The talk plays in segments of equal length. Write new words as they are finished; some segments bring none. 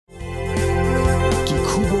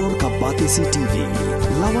Mpcc TV,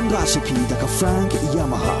 lawan Rashipi daka Frank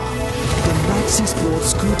Yamaha, the Maxi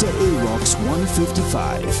Sports Scooter Aerox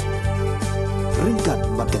 155. Ringkat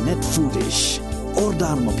bakanet foolish,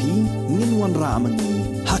 ordar mapi, nginwan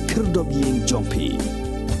ramani, hakir dobyeng jompi.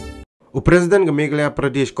 Presiden ke Meghalaya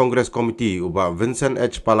Pradesh Congress Committee uba Vincent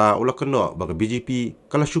H. Pala ula Kynnoh bagi BJP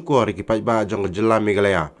kala Shukor ki Paidbah jong ke Jylla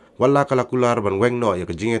Meghalaya. Wala kala kular ban wengno ya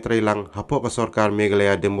ke jinge trailang hapo ke Sorkar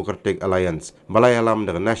Meghalaya Democratic Alliance Malayalam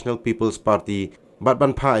dengan National People's Party bat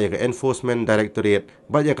ban pa ya ke Enforcement Directorate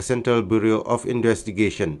bat ya ke Central Bureau of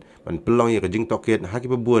Investigation ban pelong ya ke jing toket haki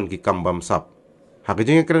bebuan ki kambam sap. Haki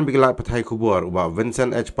jinge keren bikilat patai kubur uba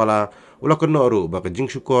Vincent H. Pala ula Kynnoh ru ba ke jing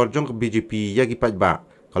Shukor jong ke BJP ya ki Paidbah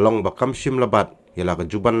kalong ba kamshim labat yala ke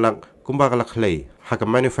juban lak kumba kala khlei haka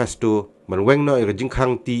manifesto ban wengno ya ke jing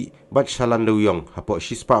khang ti bat shalan duyong hapo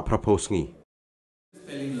shispa propose ngi.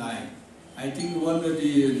 Telling lie. I think one of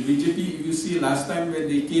the BJP, you see last time when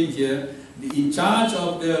they came here, in charge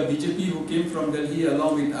of the BJP who came from Delhi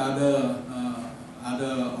along with other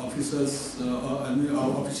officers,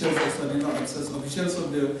 officials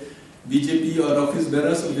of the BJP or office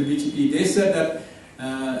bearers of the BJP, they said that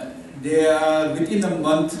they are within a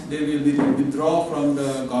month they will withdraw from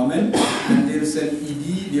the government and they will send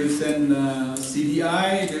ED, they will send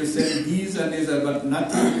CDI, they will send these and these, but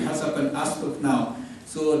nothing has happened as of now.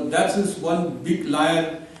 So that is one big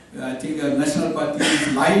liar. I think a national party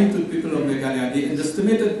is lying to the people of Meghalaya. They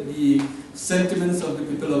underestimated the sentiments of the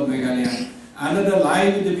people of Meghalaya. Another lie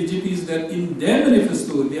with the BJP is that in their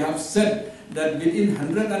manifesto they have said that within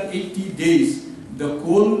 180 days the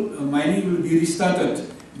coal mining will be restarted.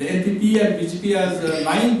 The NPP and BJP are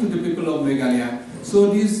lying to the people of Meghalaya.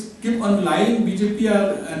 So these keep on lying. BJP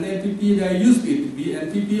and NPP, they are used to it. The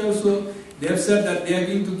NPP also, they have said that they are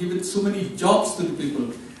going to give it so many jobs to the people.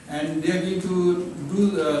 And they are going to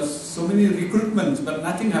do so many recruitments, but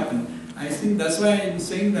nothing happened. I think that's why I'm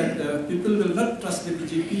saying that people will not trust the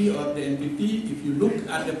BJP or the NPP. If you look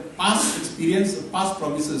at the past experience, the past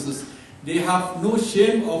promises, they have no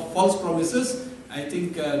shame of false promises. I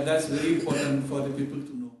think that's very important for the people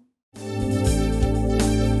to know.